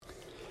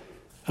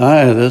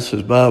Hi, this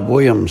is Bob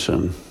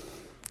Williamson.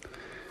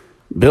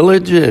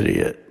 Village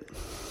Idiot.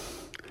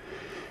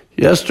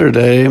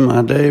 Yesterday,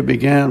 my day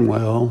began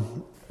well,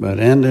 but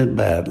ended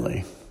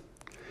badly.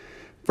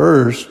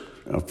 First,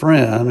 a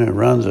friend who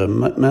runs a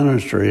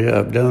ministry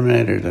I've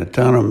donated a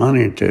ton of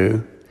money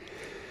to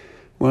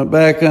went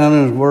back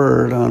on his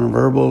word on a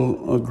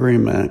verbal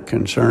agreement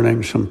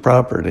concerning some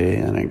property,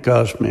 and it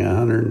cost me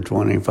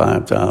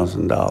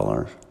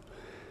 $125,000.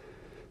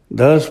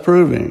 Thus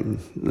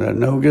proving that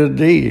no good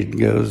deed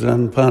goes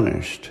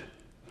unpunished.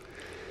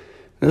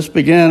 This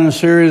began a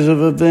series of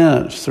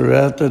events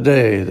throughout the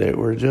day that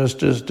were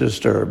just as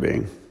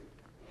disturbing.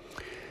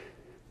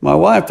 My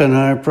wife and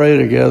I pray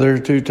together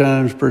 2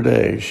 times per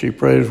day. She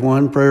prays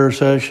one prayer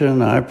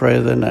session, I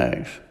pray the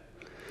next.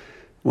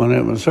 When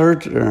it was her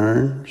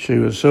turn, she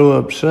was so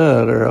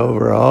upset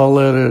over all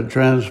that had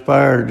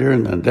transpired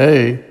during the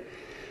day,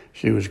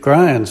 she was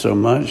crying so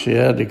much she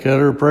had to cut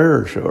her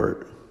prayer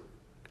short.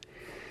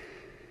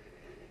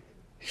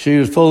 She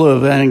was full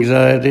of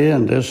anxiety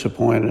and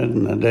disappointed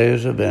in the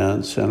day's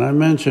events, and I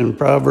mentioned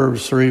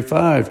Proverbs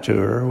 3:5 to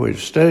her,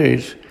 which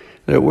states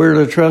that we're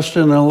to trust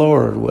in the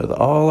Lord with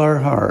all our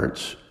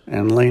hearts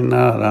and lean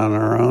not on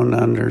our own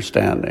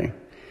understanding.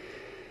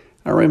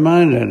 I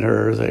reminded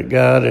her that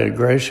God had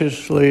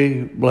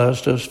graciously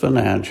blessed us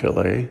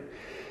financially,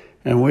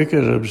 and we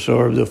could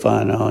absorb the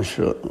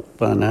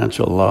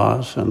financial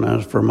loss. And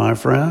as for my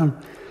friend,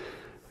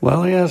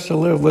 well, he has to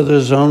live with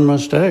his own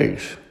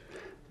mistakes.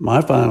 My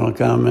final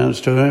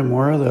comments to him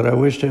were that I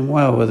wished him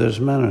well with his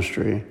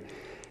ministry,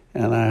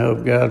 and I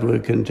hope God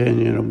would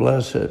continue to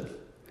bless it.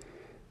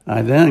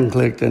 I then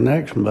clicked the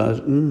next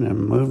button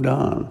and moved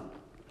on.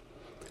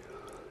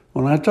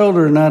 When I told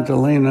her not to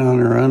lean on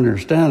her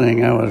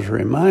understanding, I was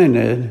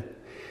reminded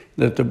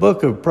that the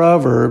book of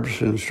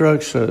Proverbs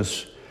instructs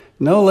us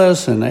no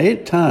less than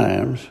 8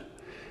 times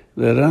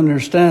that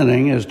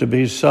understanding is to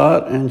be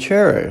sought and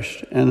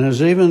cherished, and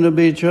is even to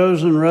be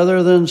chosen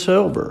rather than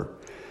silver.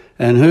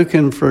 And who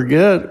can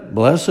forget,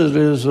 blessed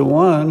is the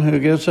one who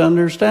gets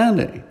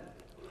understanding.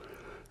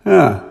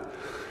 So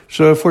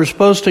if we're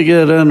supposed to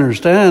get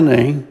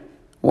understanding,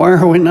 why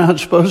are we not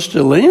supposed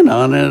to lean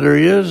on it or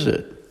use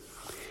it?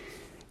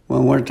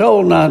 When we're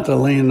told not to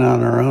lean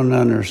on our own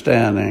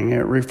understanding,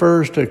 it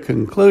refers to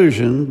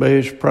conclusion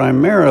based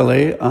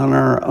primarily on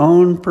our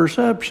own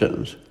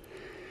perceptions.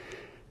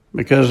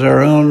 Because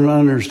our own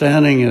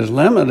understanding is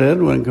limited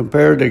when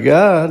compared to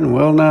God and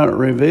will not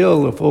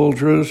reveal the full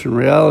truths and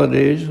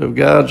realities of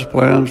God's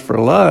plans for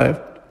life,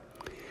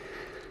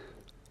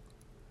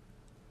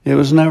 it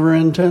was never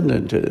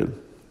intended to.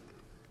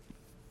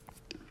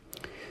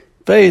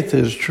 Faith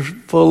is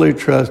fully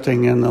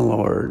trusting in the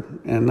Lord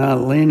and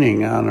not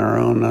leaning on our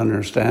own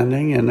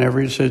understanding in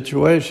every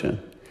situation.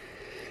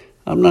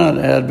 I'm not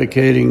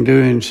advocating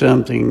doing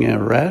something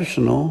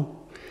irrational.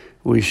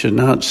 We should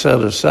not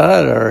set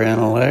aside our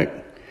intellect.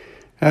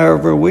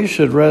 However, we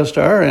should rest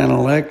our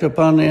intellect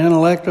upon the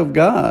intellect of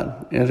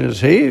God. It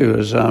is He who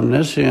is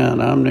omniscient,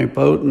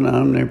 omnipotent,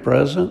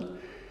 omnipresent.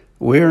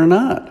 We are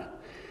not.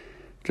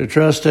 To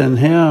trust in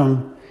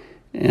Him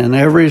in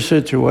every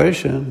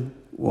situation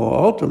will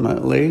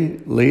ultimately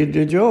lead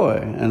to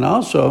joy and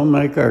also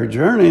make our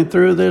journey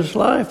through this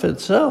life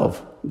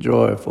itself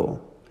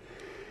joyful.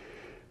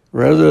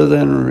 Rather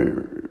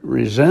than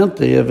resent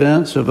the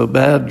events of a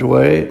bad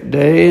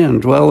day and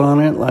dwell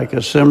on it like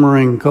a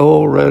simmering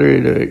coal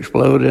ready to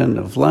explode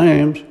into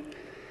flames,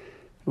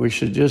 we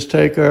should just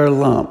take our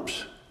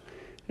lumps,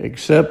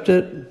 accept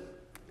it,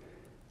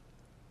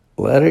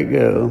 let it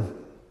go,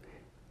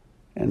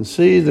 and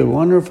see the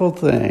wonderful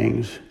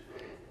things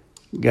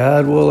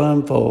God will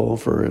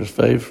unfold for His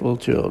faithful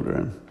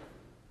children.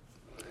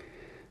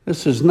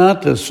 This is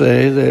not to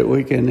say that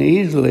we can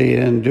easily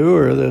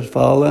endure this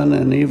fallen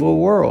and evil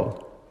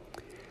world.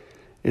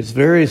 It's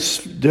very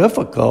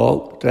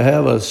difficult to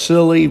have a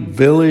silly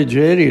village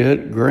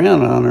idiot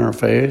grin on our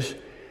face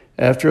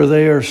after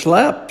they are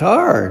slapped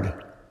hard.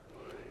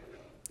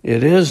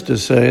 It is to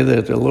say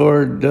that the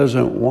Lord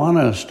doesn't want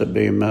us to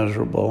be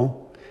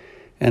miserable,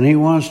 and He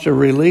wants to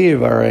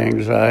relieve our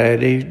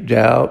anxiety,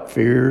 doubt,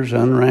 fears,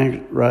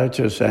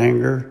 unrighteous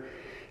anger,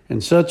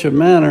 in such a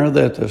manner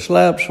that the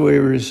slaps we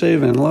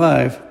receive in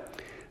life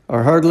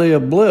are hardly a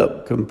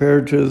blip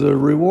compared to the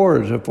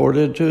rewards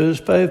afforded to His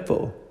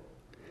faithful.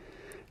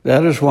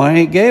 That is why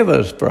He gave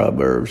us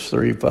Proverbs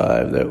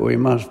 3:5, that we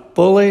must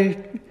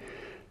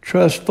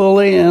trust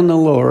fully in the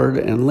Lord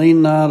and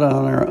lean not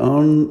on our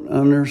own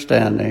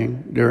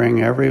understanding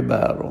during every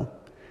battle.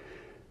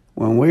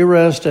 When we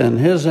rest in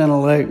His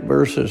intellect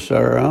versus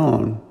our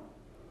own,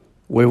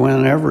 we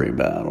win every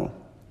battle.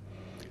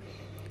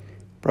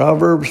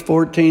 Proverbs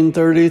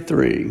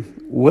 14:33,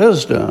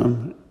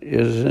 wisdom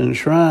is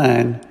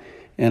enshrined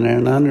in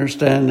an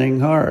understanding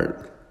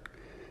heart.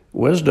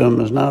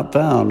 Wisdom is not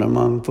found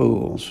among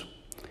fools.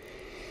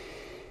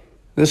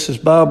 This is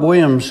Bob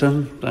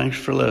Williamson. Thanks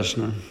for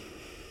listening.